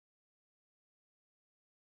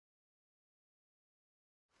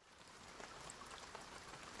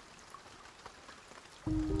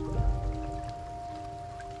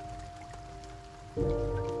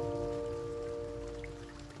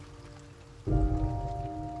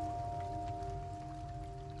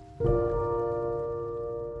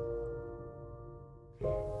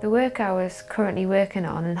The work I was currently working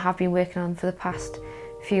on and have been working on for the past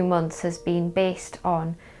few months has been based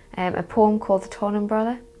on a poem called The Torn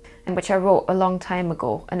Umbrella, which I wrote a long time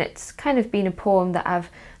ago, and it's kind of been a poem that I've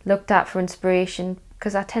looked at for inspiration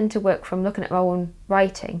because I tend to work from looking at my own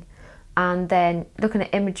writing and then looking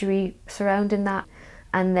at imagery surrounding that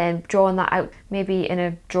and then drawing that out maybe in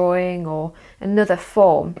a drawing or another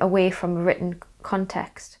form away from a written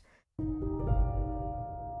context.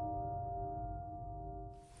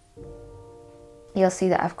 You'll see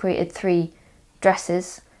that I've created 3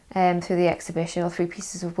 dresses through the exhibition, or 3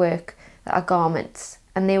 pieces of work that are garments,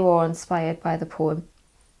 and they were all inspired by the poem.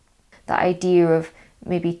 The idea of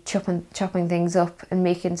maybe chopping things up and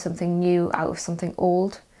making something new out of something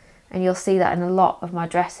old, and you'll see that in a lot of my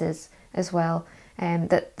dresses as well,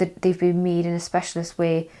 that they've been made in a specialist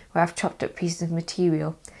way where I've chopped up pieces of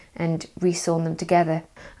material and re-sewn them together,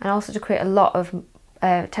 and also to create a lot of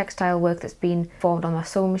textile work that's been formed on my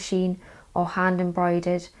sewing machine or hand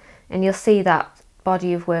embroidered, and you'll see that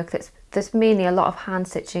body of work that's mainly a lot of hand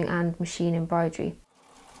stitching and machine embroidery.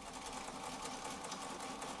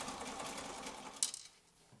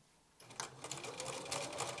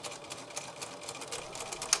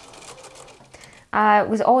 I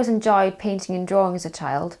was always enjoyed painting and drawing as a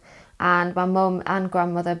child, and my mum and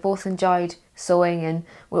grandmother both enjoyed sewing, and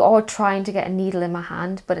we were all trying to get a needle in my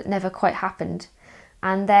hand, but it never quite happened.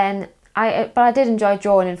 And then I did enjoy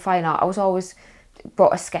drawing in fine art. I was always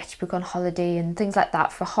brought a sketchbook on holiday and things like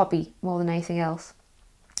that for a hobby more than anything else.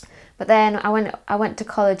 But then I went to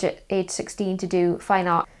college at age 16 to do fine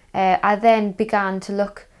art. I then began to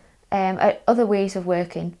look at other ways of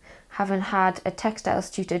working, having had a textiles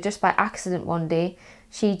tutor just by accident one day.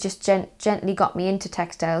 She just gently got me into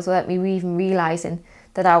textiles without me even realising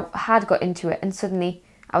that I had got into it, and suddenly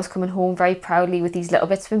I was coming home very proudly with these little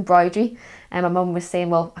bits of embroidery, and my mum was saying,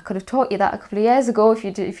 well, I could have taught you that a couple of years ago if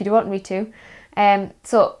you'd want me to.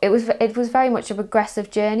 So it was very much a progressive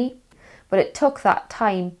journey, but it took that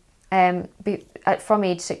time from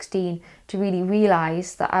age 16 to really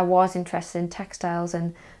realise that I was interested in textiles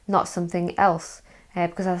and not something else,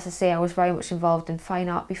 because as I say, I was very much involved in fine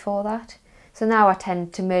art before that. So now I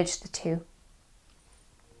tend to merge the two.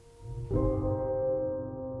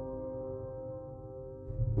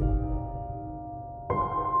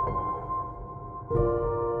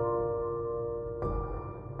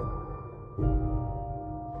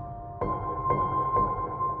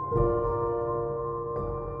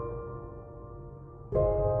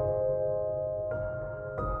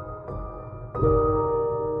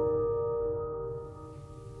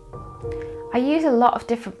 I use a lot of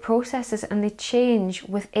different processes, and they change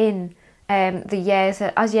within the years.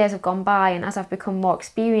 As years have gone by and as I've become more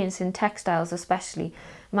experienced in textiles especially,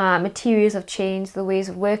 my materials have changed, the ways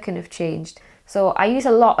of working have changed. So I use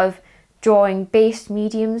a lot of drawing based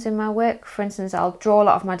mediums in my work. For instance, I'll draw a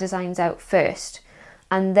lot of my designs out first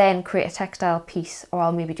and then create a textile piece, or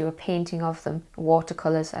I'll maybe do a painting of them.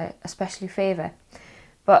 Watercolours I especially favour.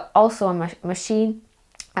 But also on my machine,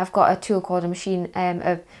 I've got a tool called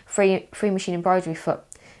a free machine embroidery foot,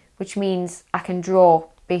 which means I can draw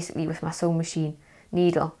basically with my sewing machine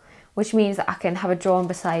needle, which means that I can have a drawing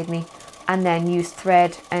beside me and then use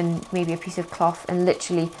thread and maybe a piece of cloth and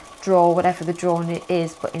literally draw whatever the drawing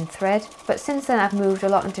is, but in thread. But since then I've moved a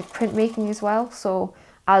lot into printmaking as well, so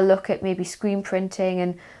I'll look at maybe screen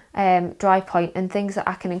printing and dry point and things that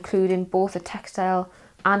I can include in both a textile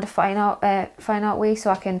and a fine art way,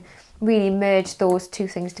 so I can really merge those two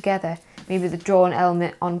things together. Maybe the drawing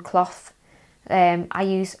element on cloth. I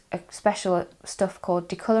use a special stuff called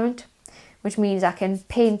decolorant, which means I can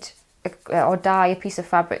paint or dye a piece of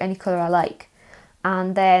fabric any colour I like,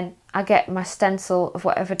 and then I get my stencil of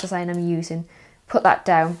whatever design I'm using, put that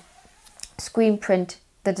down, screen print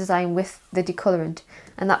the design with the decolorant,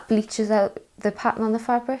 and that bleaches out the pattern on the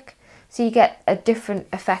fabric. So you get a different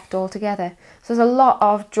effect altogether. So there's a lot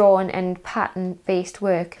of drawing and pattern based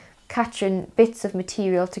work, catching bits of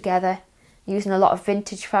material together, using a lot of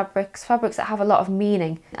vintage fabrics that have a lot of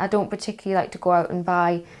meaning. I don't particularly like to go out and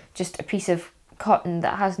buy just a piece of cotton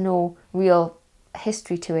that has no real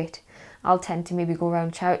history to it. I'll tend to maybe go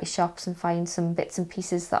around charity shops and find some bits and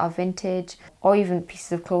pieces that are vintage, or even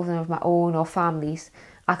pieces of clothing of my own or family's.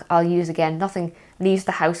 I'll use again. Nothing leaves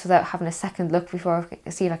the house without having a second look before I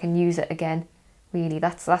see if I can use it again. Really,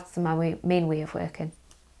 that's my main way of working.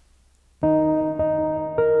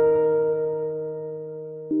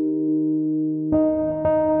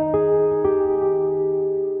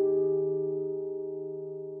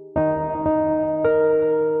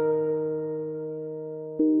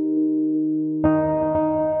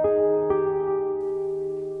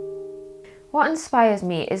 What inspires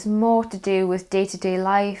me is more to do with day-to-day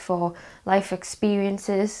life or life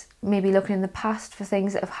experiences, maybe looking in the past for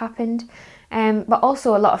things that have happened, but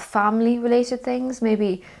also a lot of family related things,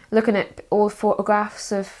 maybe looking at old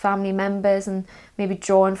photographs of family members and maybe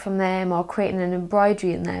drawing from them or creating an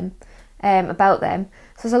embroidery in them, about them.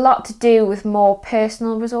 So there's a lot to do with more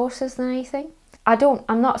personal resources than anything.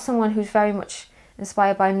 I'm not someone who's very much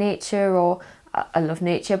inspired by nature, or I love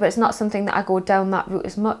nature, but it's not something that I go down that route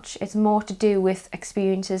as much. It's more to do with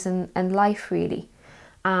experiences and life really.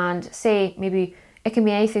 And say maybe it can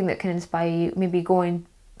be anything that can inspire you, maybe going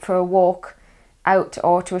for a walk out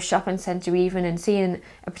or to a shopping centre even and seeing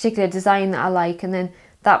a particular design that I like, and then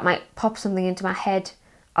that might pop something into my head.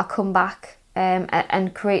 I'll come back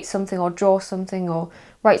and create something or draw something or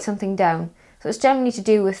write something down. So it's generally to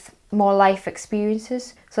do with more life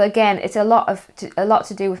experiences. So again, it's a lot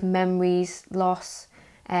to do with memories, loss,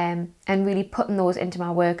 and really putting those into my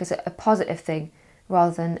work as a positive thing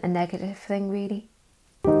rather than a negative thing really.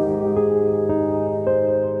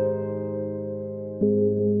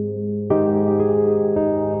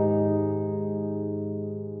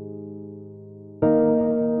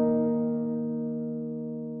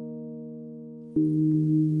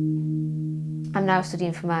 I'm now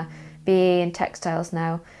studying for my BA in textiles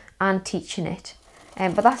now and teaching it,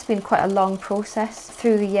 but that's been quite a long process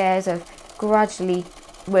through the years of gradually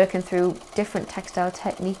working through different textile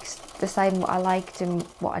techniques, deciding what I liked and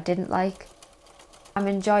what I didn't like. I'm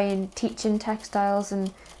enjoying teaching textiles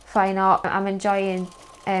and fine art. I'm enjoying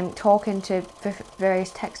talking to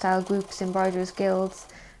various textile groups, embroiderers guilds,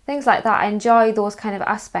 things like that. I enjoy those kind of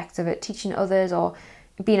aspects of it, teaching others or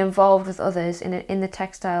being involved with others in the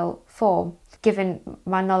textile form, giving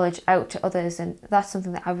my knowledge out to others, and that's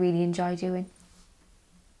something that I really enjoy doing.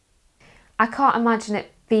 I can't imagine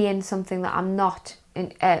it being something that I'm not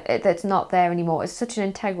that's not there anymore. It's such an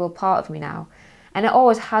integral part of me now, and it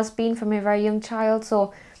always has been from a very young child,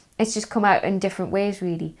 so it's just come out in different ways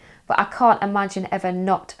really. But I can't imagine ever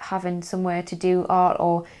not having somewhere to do art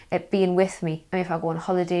or it being with me. I mean, if I go on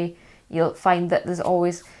holiday, you'll find that there's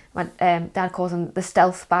always, my dad calls them the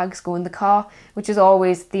stealth bags go in the car, which is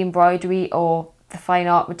always the embroidery or the fine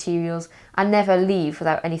art materials. I never leave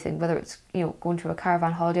without anything, whether it's, you know, going to a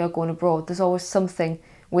caravan holiday or going abroad. There's always something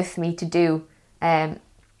with me to do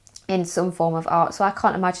in some form of art. So I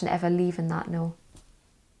can't imagine ever leaving that, no.